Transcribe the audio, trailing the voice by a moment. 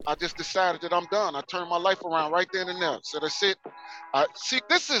I just decided that I'm done. I turned my life around right then and there. So that's it. See,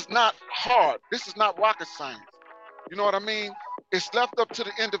 this is not hard. This is not rocket science. You know what I mean? It's left up to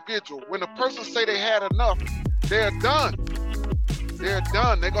the individual. When a person say they had enough, they're done. They're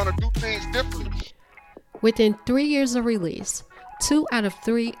done. They're gonna do things differently. Within 3 years of release, 2 out of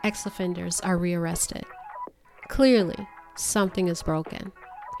 3 ex-offenders are rearrested. Clearly, something is broken.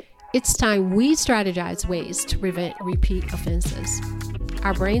 It's time we strategize ways to prevent repeat offenses.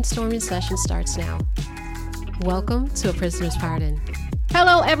 Our brainstorming session starts now. Welcome to A Prisoner's Pardon.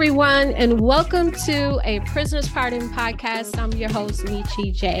 Hello, everyone, and welcome to A Prisoner's Pardon podcast. I'm your host,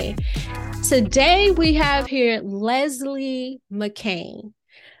 Michi J. Today, we have here Leslie McCain.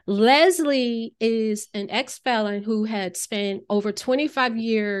 Leslie is an ex-felon who had spent over 25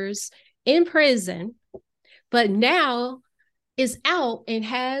 years in prison, but now is out and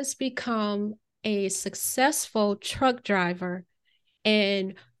has become a successful truck driver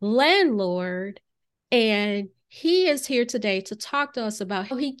and landlord. And he is here today to talk to us about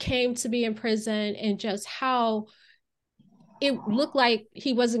how he came to be in prison and just how it looked like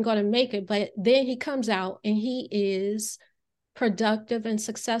he wasn't going to make it. But then he comes out and he is productive and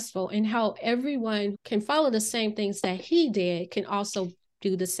successful, and how everyone can follow the same things that he did can also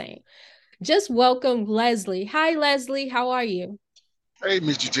do the same. Just welcome Leslie. Hi, Leslie. How are you? Hey,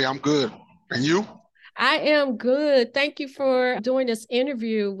 Mr. J, I'm good. And you? I am good. Thank you for doing this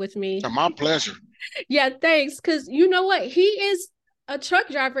interview with me. My pleasure. Yeah, thanks. Because you know what? He is a truck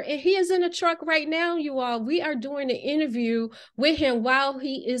driver and he is in a truck right now, you all. We are doing an interview with him while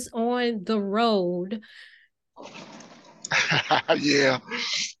he is on the road. Yeah.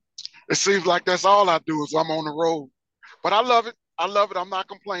 It seems like that's all I do is I'm on the road. But I love it. I love it. I'm not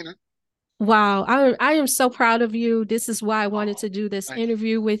complaining. Wow, I am so proud of you. This is why I wanted to do this Thank you.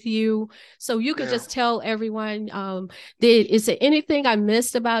 interview with you. So you could Yeah. just tell everyone, is there anything I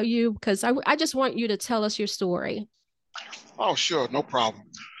missed about you? Because I just want you to tell us your story. Oh, sure. No problem.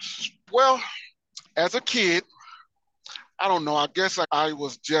 Well, as a kid, I don't know. I guess I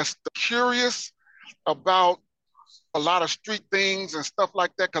was just curious about a lot of street things and stuff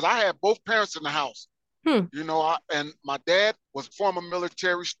like that because I had both parents in the house. Hmm. And my dad was former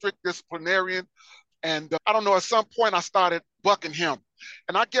military, strict disciplinarian. And I don't know, at some point I started bucking him.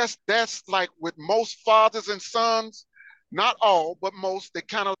 And I guess that's like with most fathers and sons, not all, but most, they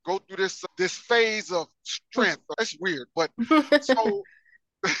kind of go through this phase of strength. That's weird. But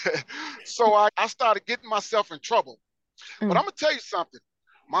so I started getting myself in trouble. But I'm gonna tell you something.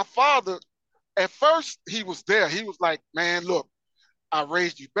 My father, at first, he was there. He was like, man, look, I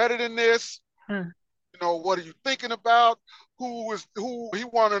raised you better than this. What are you thinking about? Who he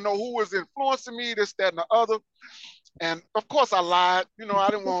wanted to know who was influencing me, this, that, and the other. And of course I lied. I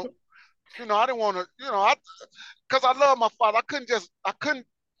didn't want to, because I love my father. I couldn't,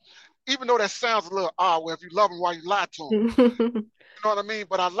 even though that sounds a little odd, where if you love him, why you lie to him? You know what I mean?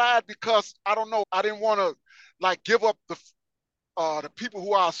 But I lied because I don't know, I didn't want to like give up the people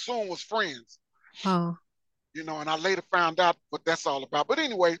who I assumed was friends. Oh. And I later found out what that's all about. But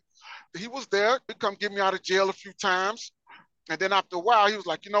anyway, he was there. He come get me out of jail a few times. And then after a while, he was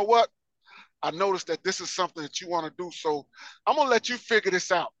like, you know what? I noticed that this is something that you want to do. So I'm going to let you figure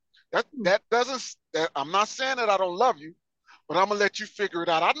this out. I'm not saying that I don't love you, but I'm going to let you figure it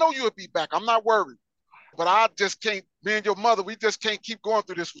out. I know you'll be back. I'm not worried. But I just can't, me and your mother, we just can't keep going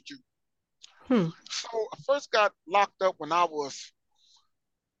through this with you. So I first got locked up when I was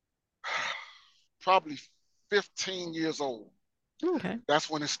probably 15 years old. Okay. That's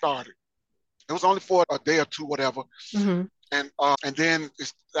when it started. It was only for a day or two, whatever. Mm-hmm. And then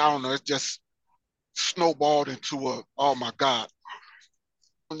I don't know, it just snowballed into oh my God.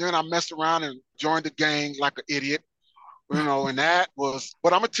 And then I messed around and joined the gang like an idiot, and that was,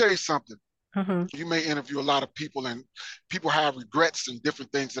 but I'm gonna tell you something. You may interview a lot of people and people have regrets and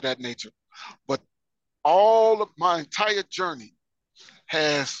different things of that nature. But all of my entire journey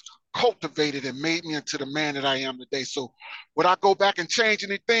has cultivated and made me into the man that I am today. So would I go back and change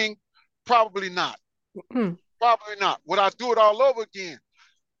anything? Probably not. Probably not. Would I do it all over again?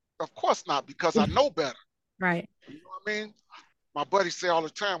 Of course not, because I know better. Right. You know what I mean? My buddies say all the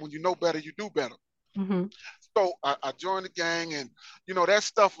time, when you know better, you do better. So I joined the gang, and that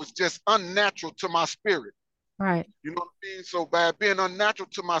stuff was just unnatural to my spirit. Right. You know what I mean? So by being unnatural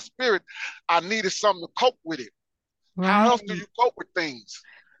to my spirit, I needed something to cope with it. Right. How else do you cope with things?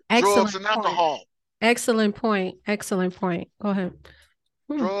 Excellent Drugs and point. alcohol. Excellent point. Excellent point. Go ahead.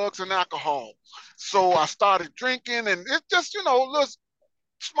 Drugs and alcohol. So I started drinking, and it just,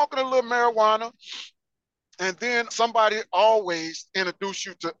 smoking a little marijuana. And then somebody always introduce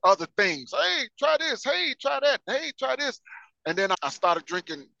you to other things. Hey, try this. Hey, try that. Hey, try this. And then I started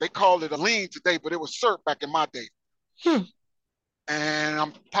drinking, they call it a lean today, but it was syrup back in my day. And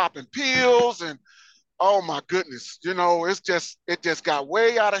I'm popping pills and oh my goodness, it just got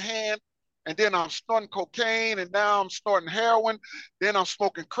way out of hand. And then I'm snorting cocaine and now I'm snorting heroin. Then I'm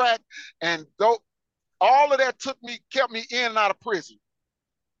smoking crack. And all of that kept me in and out of prison.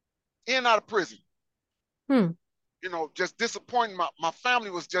 In and out of prison. Just disappointing. My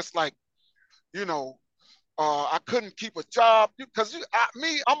family was just like, I couldn't keep a job because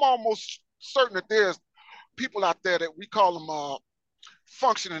I'm almost certain that there's people out there that we call them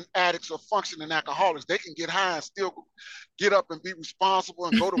functioning addicts or functioning alcoholics. They can get high and still get up and be responsible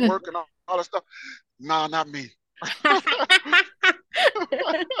and go to work and all that stuff. Nah, not me.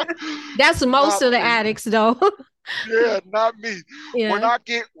 That's most of the addicts, though. Yeah, not me. Yeah. When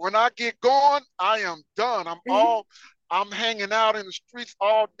I get going, I am done. I'm hanging out in the streets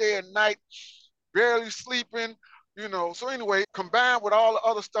all day and night, barely sleeping. So anyway, combined with all the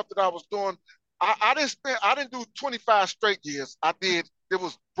other stuff that I was doing, I didn't do 25 straight years. It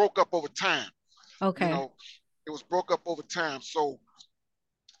was broke up over time. Okay. It was broke up over time. So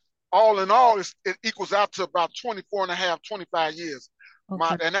all in all, it equals out to about 24 and a half, 25 years.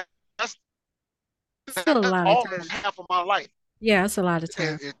 Okay. That's still a lot almost of time. half of my life. Yeah, it's a lot of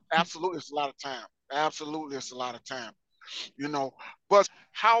time. Absolutely, it's a lot of time. Absolutely, it's a lot of time. But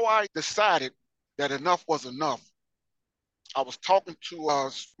how I decided that enough was enough, I was talking to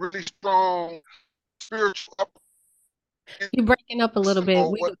a really strong spiritual. You're breaking up a little bit.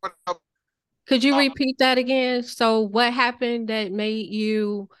 Could you repeat that again? So what happened that made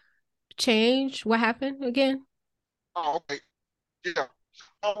you change? What happened again? Oh, okay. Yeah.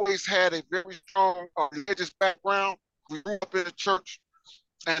 Always had a very strong religious background. We grew up in the church.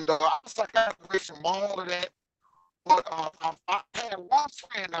 And I was like, I got away from all of that. But I had one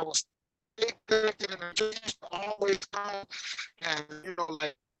friend that was connected in the church, always come and,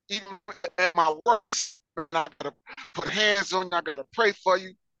 like, even at my works, I got to put hands on you, I got to pray for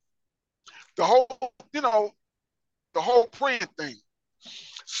you. The whole praying thing.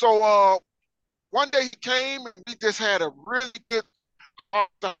 So one day he came and we just had a really good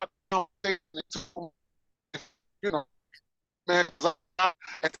man.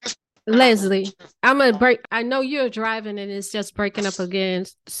 Leslie, I'm gonna break. I know you're driving and it's just breaking up again.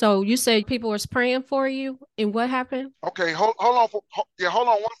 So you said people was praying for you, and what happened? Okay, hold on.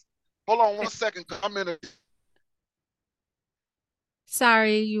 Hold on one second. I'm in a.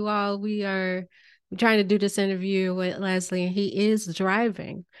 Sorry, you all. We are trying to do this interview with Leslie, and he is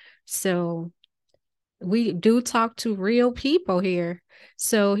driving. So we do talk to real people here.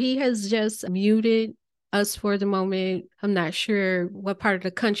 So he has just muted us for the moment. I'm not sure what part of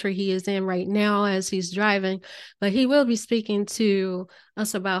the country he is in right now as he's driving, but he will be speaking to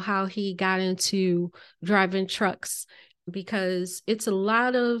us about how he got into driving trucks, because it's a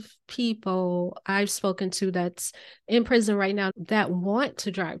lot of people I've spoken to that's in prison right now that want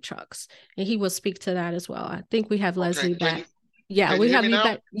to drive trucks, and he will speak to that as well. I think we have Leslie back. Yeah, we have you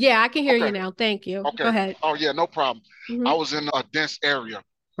back. Yeah, I can hear you now. Thank you. Okay. Go ahead. Oh, yeah, no problem. I was in a dense area.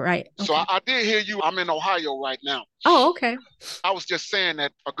 Right. Okay. So I did hear you. I'm in Ohio right now. Oh, okay. I was just saying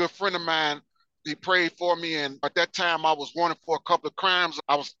that a good friend of mine, he prayed for me. And at that time, I was wanted for a couple of crimes.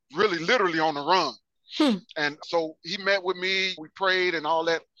 I was really literally on the run. And so he met with me. We prayed and all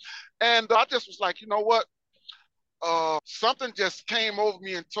that. And I just was like, you know what? Something just came over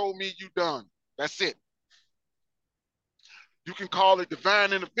me and told me, you done. That's it. You can call it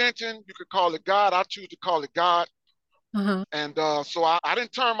divine intervention. You can call it God. I choose to call it God. And so I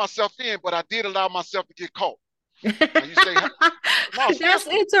didn't turn myself in, but I did allow myself to get caught. And you say, no, that's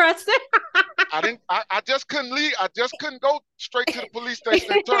interesting. I just couldn't leave. I just couldn't go straight to the police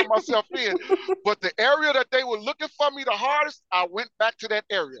station and turn myself in. But the area that they were looking for me the hardest, I went back to that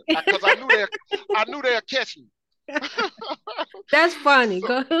area because I knew they'd catch me. That's funny.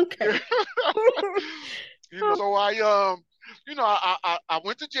 So, okay. So I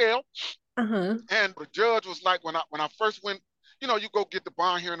went to jail. And the judge was like, when I first went, you go get the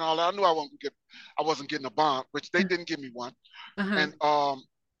bond here and all that. I knew I wasn't getting a bond, which they didn't give me one. And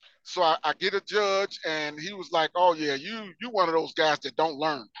so I get a judge, and he was like, "Oh yeah, you one of those guys that don't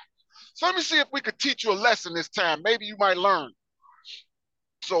learn. So let me see if we could teach you a lesson this time. Maybe you might learn."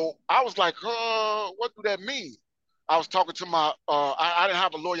 So I was like, "What do that mean?" I was talking to my, I didn't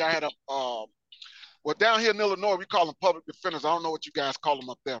have a lawyer. I had well, down here in Illinois, we call them public defenders. I don't know what you guys call them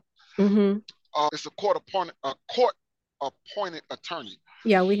up there. It's a court appointed attorney.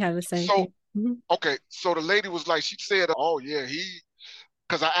 Yeah, we have the same. So, okay. So the lady was like, she said, "Oh yeah,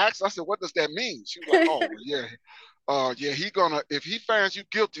 because I asked, I said, what does that mean?" She was like, "Oh yeah. If he finds you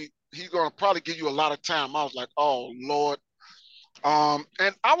guilty, he's gonna probably give you a lot of time." I was like, "Oh Lord."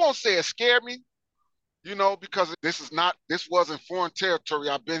 And I won't say it scared me, because this wasn't foreign territory.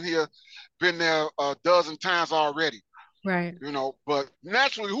 I've been there a dozen times already, Right. but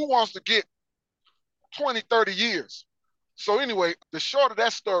naturally, who wants to get 20, 30 years? So anyway, the short of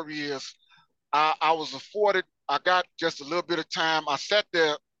that story is I was afforded, I got just a little bit of time. I sat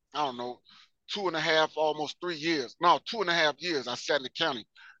there, I don't know, 2.5, almost 3 years. No, 2.5 years I sat in the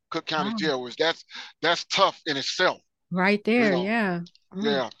Cook County Wow. Jail, which that's tough in itself, Right you there. know. Yeah. Mm.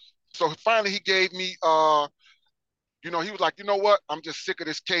 Yeah. So finally he gave me he was like, you know what? I'm just sick of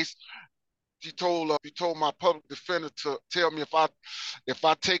this case. He told my public defender to tell me if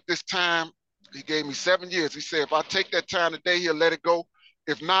I take this time. He gave me 7 years. He said if I take that time today, he'll let it go.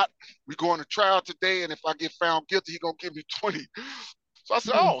 If not, we go on to trial today, and if I get found guilty, he's gonna give me 20. So I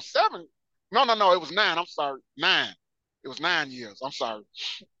said, Mm. oh, 7. No, no, no, it was 9. I'm sorry, 9. It was 9 years. I'm sorry.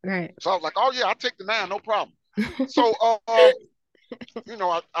 Right. So I was like, oh yeah, I'll take the 9, no problem. So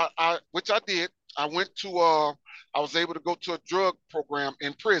which I did. I went to I was able to go to a drug program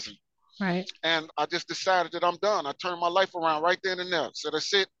in prison. Right. And I just decided that I'm done. I turned my life around right then and there. So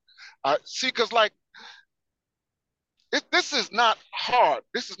that's it. I see, because like this is not hard.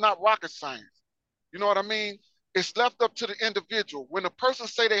 This is not rocket science. You know what I mean? It's left up to the individual. When a person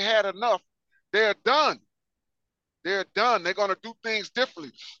say they had enough, they're done. They're done. They're gonna do things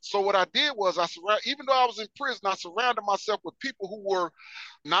differently. So what I did was even though I was in prison, I surrounded myself with people who were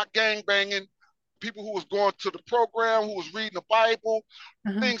not gang banging, people who was going to the program, who was reading the Bible,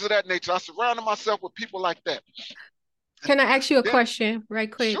 Uh-huh. things of that nature. I surrounded myself with people like that. And Can I ask you a then, question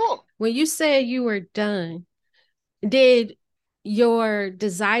right quick? sure, When you said you were done, did your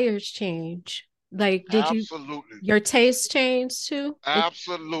desires change? Like, did absolutely, your taste change too?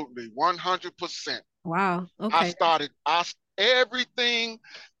 absolutely, 100%. Wow. I Okay. started, everything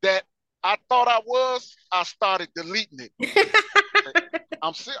that I thought I was, I started deleting it.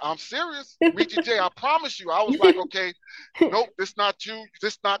 I'm serious, Michi J. I promise you. I was like, okay, nope, this not you.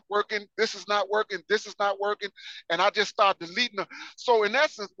 This not working. This is not working. This is not working. And I just started deleting them. So in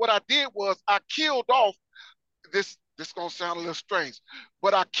essence, what I did was I killed off this. This gonna sound a little strange,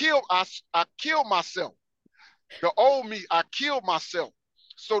 but I killed myself. The old me, I killed myself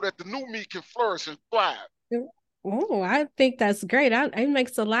so that the new me can flourish and thrive. Oh, I think that's great. It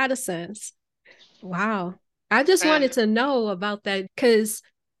makes a lot of sense. Wow. I just wanted And to know about that because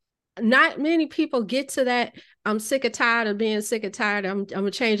not many people get to that. I'm sick and tired of being sick and tired.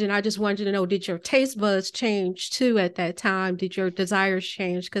 I'm changing. I just wanted to know, did your taste buds change too at that time? Did your desires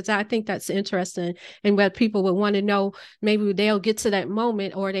change? Because I think that's interesting. And what people would want to know, maybe they'll get to that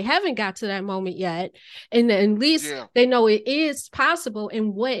moment or they haven't got to that moment yet. And at least yeah, they know it is possible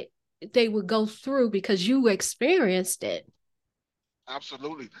and what they would go through because you experienced it.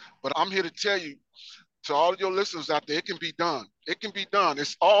 absolutely. But I'm here to tell you, to all of your listeners out there, it can be done. It can be done.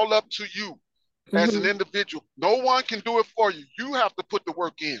 It's all up to you as an Mm-hmm. individual. No one can do it for you. You have to put the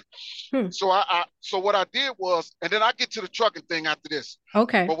work in. Hmm. So what I did was, and then I get to the trucking thing after this.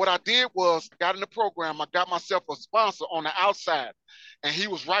 Okay. But what I did was, got in the program. I got myself a sponsor on the outside, and he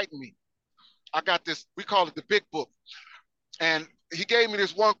was writing me. I got this. We call it the Big Book, and he gave me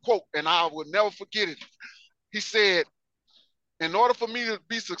this one quote, and I will never forget it. He said, "In order for me to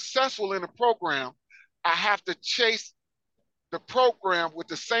be successful in the program, I have to chase the program with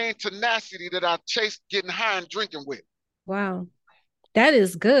the same tenacity that I chased getting high and drinking with." Wow. That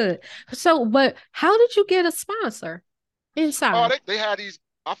is good. So, but how did you get a sponsor Oh, inside? they had these.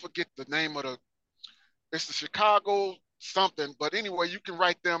 I forget the name of the. It's the Chicago something, but anyway, you can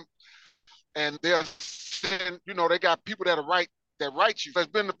write them, and they're send. They got people that write you. That's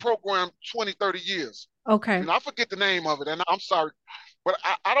been in the program 20, 30 years. Okay. I forget the name of it, and I'm sorry, but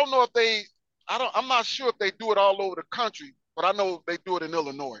I don't know if they. I'm not sure if they do it all over the country, but I know they do it in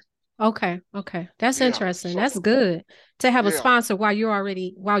Illinois. Okay. Okay. That's Yeah. interesting. So That's good to have a yeah. sponsor while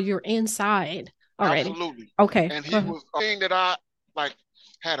you're inside already. Absolutely. Okay. And Go he ahead. was a thing that I like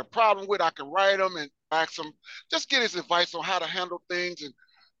had a problem with. I could write him and ask him, just get his advice on how to handle things. And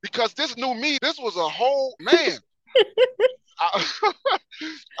because this new me, this was a whole man. I,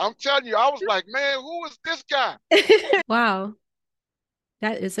 I'm telling you, I was like, man, who is this guy? Wow.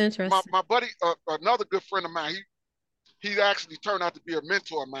 That is My interesting. my buddy, another good friend of mine, he actually turned out to be a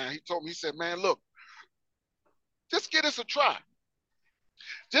mentor of mine. He told me, he said, man, look, just get us a try.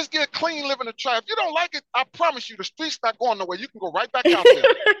 Just get clean living a try. If you don't like it, I promise you, the street's not going nowhere. You can go right back out there,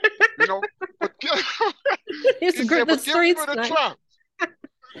 you know. But It's he great. said, The but give streets it a like, try.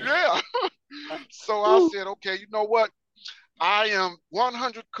 Yeah. So I ooh. said, okay, you know what? I am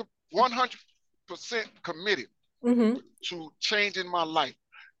 100% committed Mm-hmm. to changing my life.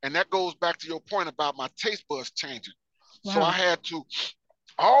 And that goes back to your point about my taste buds changing. So I Wow. had to,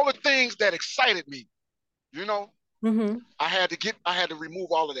 all the things that excited me, you know, Mm-hmm. I had to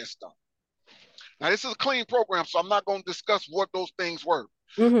remove all of that stuff. Now, this is a clean program, so I'm not going to discuss what those things were,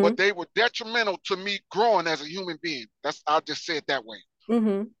 Mm-hmm. but they were detrimental to me growing as a human being. I'll just say it that way.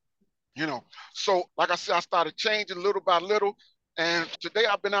 Mm-hmm. You know, so like I said, I started changing little by little, and today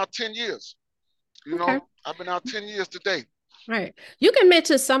I've been out 10 years. You Okay. know, I've been out 10 years today. Right. You can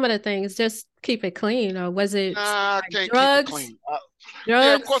mention some of the things, just keep it clean. Or was it Nah, I like can't keep it drugs? clean.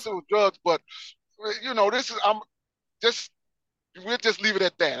 Yeah, of course Drugs? it was drugs, but you know, I'm just we'll just leave it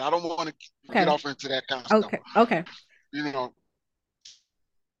at that. I don't want to get Okay. off into that kind of stuff. Okay. Okay. You know,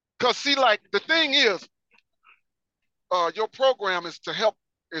 because see, like the thing is, your program is to help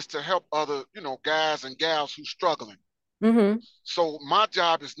other, you know, guys and gals who's struggling. Mm-hmm. So my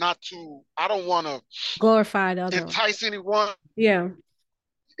job is not to. I don't want to Glorified other one. entice anyone. Yeah.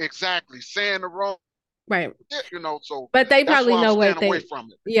 Exactly, saying the wrong. Right. You know, so But they that's probably why I'm know staying what away they,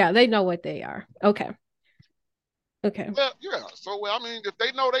 from it. yeah, they know what they are. Okay. Okay. Well, yeah. So well, I mean, if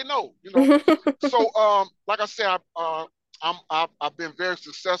they know, they know. You know. So like I said, I've been very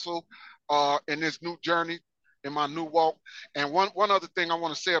successful in this new journey, in my new walk. And one other thing I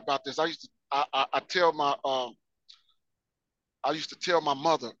want to say about this, I used to tell my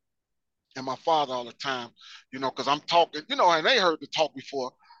mother and my father all the time, you know, because I'm talking, you know, and they heard the talk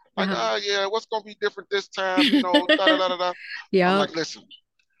before, like, Uh-huh. yeah, what's gonna be different this time, you know, da da da da da. I'm Yep. like, listen,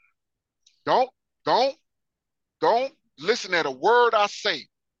 don't don't don't listen at a word I say.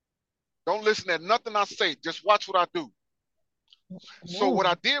 Don't listen at nothing I say. Just watch what I do. So what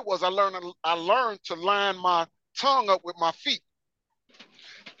Whoa. I did was I learned to line my tongue up with my feet.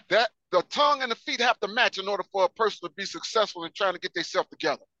 That the tongue and the feet have to match in order for a person to be successful in trying to get themselves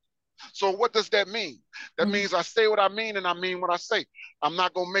together. So what does that mean? That Mhm. means I say what I mean and I mean what I say. I'm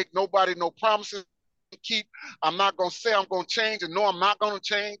not gonna make nobody no promises to keep. I'm not gonna say I'm gonna change and no, I'm not gonna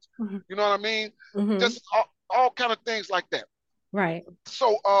change. Mhm. You know what I mean? Mhm. Just all kind of things like that. Right.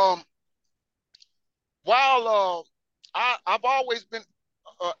 So while I've always been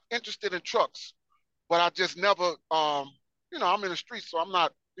interested in trucks, but I just never, you know, I'm in the streets, so I'm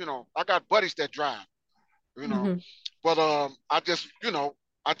not, you know, I got buddies that drive, you know, Mhm. but I just, you know,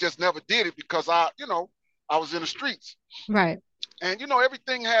 I just never did it because you know, I was in the streets, Right. and you know,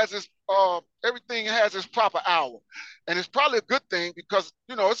 everything has its proper hour, and it's probably a good thing because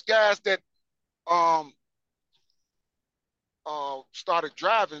you know, it's guys that um started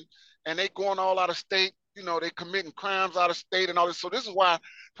driving and they going all out of state. You know, they committing crimes out of state and all this. So this is why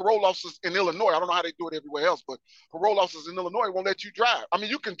parole officers in Illinois, I don't know how they do it everywhere else, but parole officers in Illinois won't let you drive. I mean,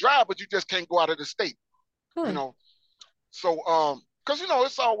 you can drive, but you just can't go out of the state, you Huh. know. So, because, you know,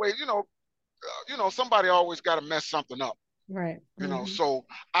 it's always, you know, somebody always got to mess something up, Right. you know. Mhm. So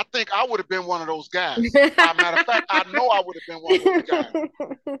I think I would have been one of those guys. As a matter of fact, I know I would have been one of those guys.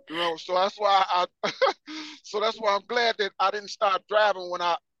 You know, so that's why so that's why I'm glad that I didn't start driving when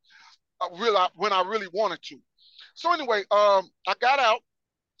I really wanted to. So anyway, I got out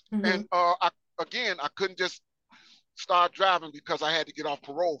and Mhm. I couldn't just start driving because I had to get off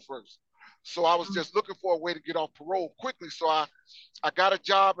parole first. So I was just looking for a way to get off parole quickly. So I got a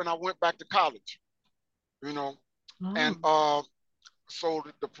job and I went back to college, you know, and Oh. so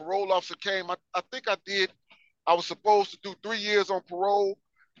the parole officer came. I think I was supposed to do 3 years on parole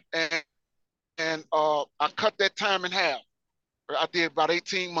and I cut that time in half. I did about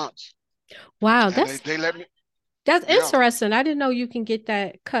 18 months. Wow, And that's they let me, that's yeah, interesting. I didn't know you can get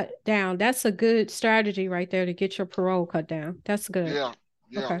that cut down. That's a good strategy right there to get your parole cut down. That's good. yeah,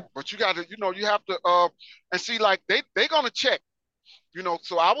 yeah. Okay. But you got to, you know, you have to, and see, like they gonna check, you know.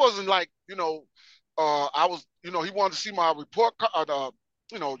 So I wasn't like, you know, I was, you know, he wanted to see my report,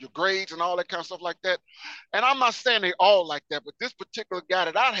 you know, your grades and all that kind of stuff like that. And I'm not saying they all like that, but this particular guy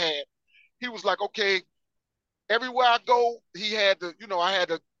that I had, he was like, okay, everywhere I go, he had to, you know, I had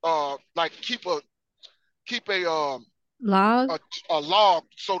to like keep Log? a, a log,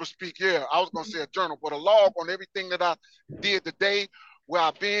 so to speak. Yeah, I was gonna say a journal, but a log on everything that I did today, where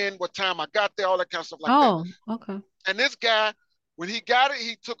I've been, what time I got there, all that kind of stuff like that. Oh, okay. And this guy, when he got it,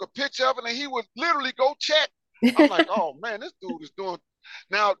 he took a picture of it and he would literally go check. I'm like, oh man, this dude is doing.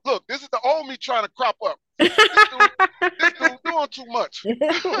 Now look, this is the old me trying to crop up. This dude, this dude doing too much,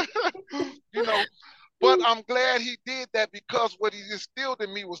 you know. But I'm glad he did that because what he instilled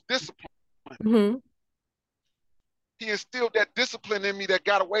in me was discipline. Mhm. He instilled that discipline in me that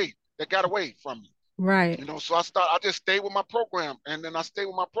got away from me. Right. You know, so I just stayed with my program, and then I stayed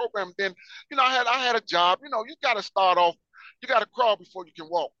with my program. Then, you know, I had a job. You know, you got to start off, you got to crawl before you can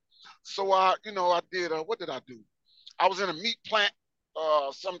walk. So you know, I did. What did I do? I was in a meat plant.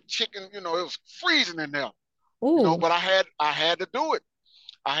 Some chicken. You know, it was freezing in there. Oh, but I had to do it.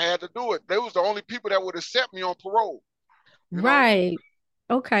 I had to do it. They was the only people that would accept me on parole, you know. right.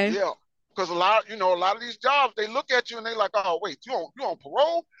 Okay. Yeah. Because a lot of these jobs, they look at you and they like, oh, wait, you on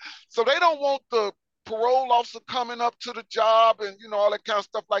parole? So they don't want the parole officer coming up to the job and, all that kind of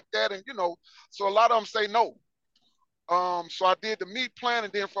stuff like that. And, so a lot of them say no. So I did the meat plant,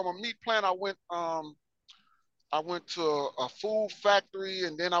 and then from a meat plant, I went to a food factory,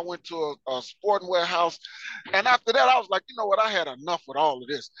 and then I went to a sporting warehouse. And after that, I was like, you know what? I had enough with all of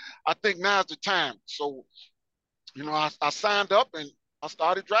this. I think now's the time. So, I signed up and I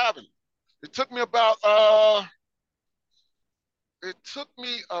started driving. It took me about uh, it took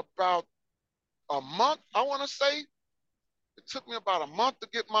me about a month. I want to say it took me about a month to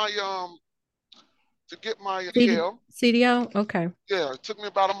get my CDL. CDO? Okay. Yeah, it took me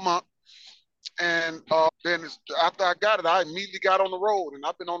about a month. And then after I got it, I immediately got on the road, and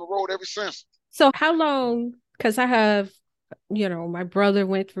I've been on the road ever since. So how long? Because I have, my brother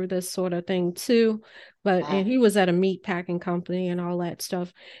went through this sort of thing too, Uh-huh. and he was at a meat packing company and all that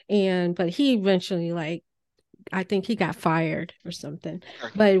stuff. But he eventually, like, I think he got fired or something.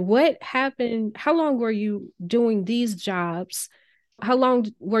 Okay. But what happened? How long were you doing these jobs? How long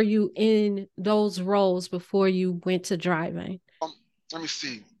were you in those roles before you went to driving? Let me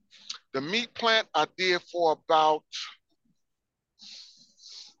see. The meat plant I did for about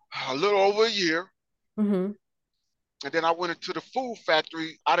a little over a year. Mm-hmm. And then I went into the food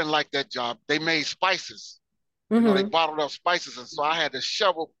factory. I didn't like that job. They made spices. They Mm-hmm. bottled up spices. And so I had to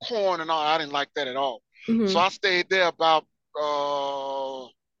shovel corn and all. I didn't like that at all. So Mm-hmm. I stayed there about, I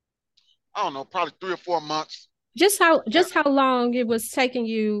don't know, probably 3 or 4 months. And, Just how long it was taking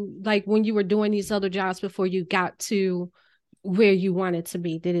you, like when you were doing these other jobs before you got to where you wanted to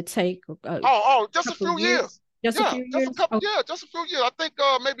be? Did it take a just a couple few years? years. Just a Yeah, few just a years? couple. Oh, Yeah, just a few years. I think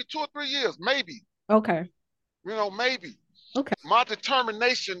maybe 2 or 3 years, maybe. okay. Maybe. Okay. My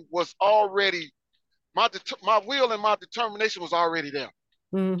determination was already my will and my determination was already there.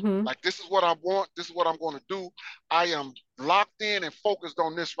 Mm-hmm. Like, this is what I want. This is what I'm going to do. I am locked in and focused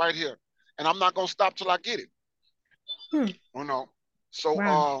on this right here, and I'm not going to stop till I get it. Hmm. You know. So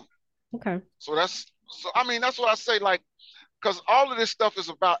Wow. Okay. that's what I say. Like, because all of this stuff is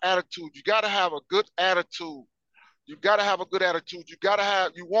about attitude. You got to have a good attitude. You got to have a good attitude.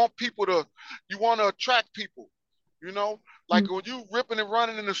 You want to attract people. You know, like when you ripping and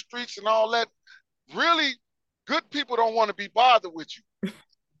running in the streets and all that. Really, good people don't want to be bothered with you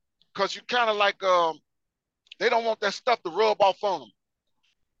because you kind of like they don't want that stuff to rub off on them.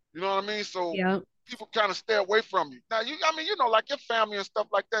 You know what I mean? So Yeah. people kind of stay away from you. Now, like your family and stuff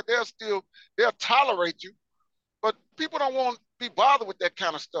like that, they'll tolerate you, but people don't want to be bothered with that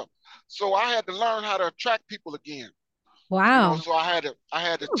kind of stuff. So I had to learn how to attract people again. Wow. So I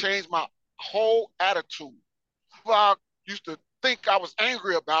had to change my whole attitude. What I used to think I was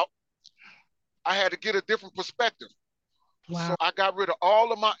angry about, I had to get a different perspective. So Wow. I got rid of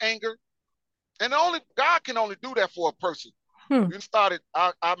all of my anger. And only God can only do that for a person. Hmm.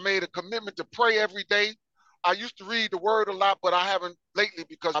 I made a commitment to pray every day. I used to read the word a lot, but I haven't lately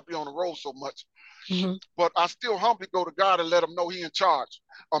because I be on the road so much. Mm-hmm. But I still humbly go to God and let him know he in charge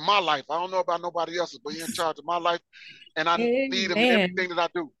of my life. I don't know about nobody else's, but he in charge of my life. And I need him in Amen. everything that I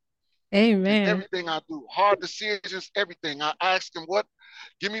do. In Amen. everything I do. Hard decisions, everything. I ask him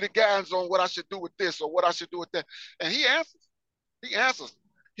give me the guidance on what I should do with this or what I should do with that. And he answers. He answers.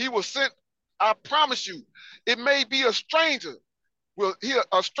 He will send, I promise you, it may be a stranger.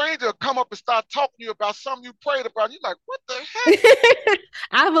 A stranger will come up and start talking to you about something you prayed about. You're like, what the heck?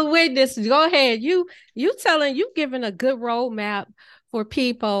 I'm a witness. Go ahead. You giving a good roadmap for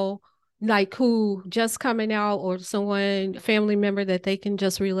people like who just coming out or someone family member that they can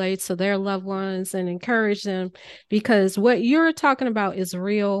just relate to their loved ones and encourage them because what you're talking about is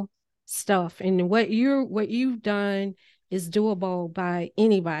real stuff and what you've done is doable by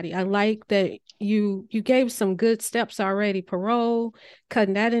anybody. I like that you gave some good steps already. Parole,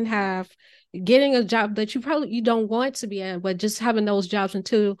 cutting that in half, getting a job that you don't want to be in, but just having those jobs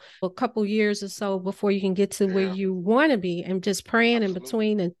until a couple years or so before you can get to where Yeah, you want to be, and just praying in absolutely.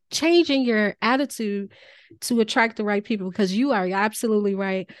 between and changing your attitude to attract the right people because you are absolutely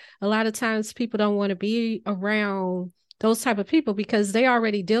right. A lot of times people don't want to be around those type of people because they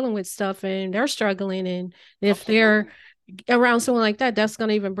already dealing with stuff and they're struggling, and if they're Absolutely. around someone like that, that's going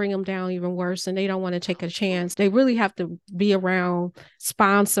to even bring them down even worse. And they don't want to take a Absolutely. chance. They really have to be around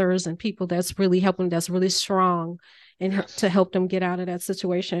sponsors and people that's really helping, that's really strong, and to Yes. help them get out of that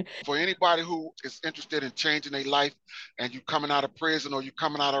situation. For anybody who is interested in changing their life and you coming out of prison or you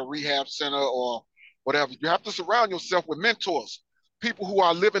coming out of a rehab center or whatever, you have to surround yourself with mentors, people who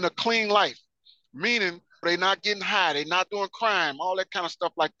are living a clean life, meaning They're not getting high. They're not doing crime, all that kind of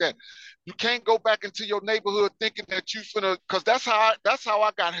stuff like that. You can't go back into your neighborhood thinking that you finna, because that's how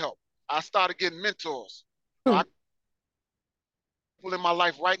I got help. I started getting mentors. I people in my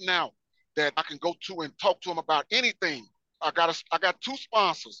life right now that I can go to and talk to them about anything. I got two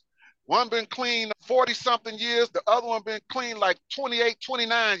sponsors. One been clean 40 something years. The other one been clean like 28,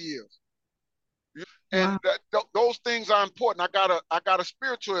 29 years. And Wow. those things are important. I got a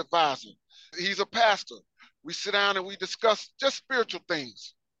spiritual advisor. He's a pastor. We sit down and we discuss just spiritual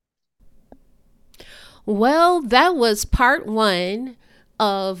things. Well, that was part one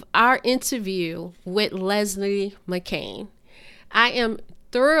of our interview with Leslie McCain. I am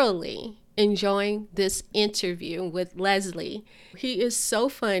thoroughly enjoying this interview with Leslie. He is so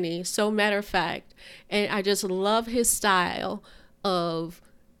funny, so matter of fact, and I just love his style of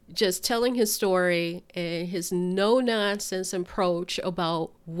just telling his story and his no nonsense approach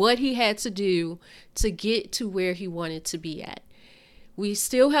about what he had to do to get to where he wanted to be at. We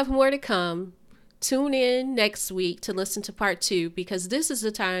still have more to come. Tune in next week to listen to part two, because this is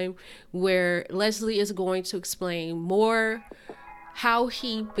the time where Leslie is going to explain more how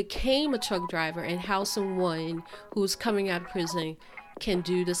he became a truck driver and how someone who's coming out of prison can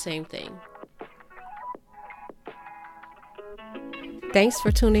do the same thing. Thanks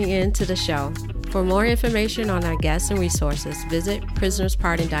for tuning in to the show. For more information on our guests and resources, visit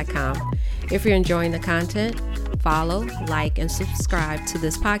prisonerspardon.com. If you're enjoying the content, follow, like, and subscribe to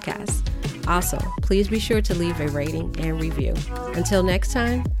this podcast. Also, please be sure to leave a rating and review. Until next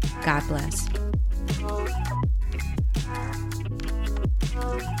time, God bless.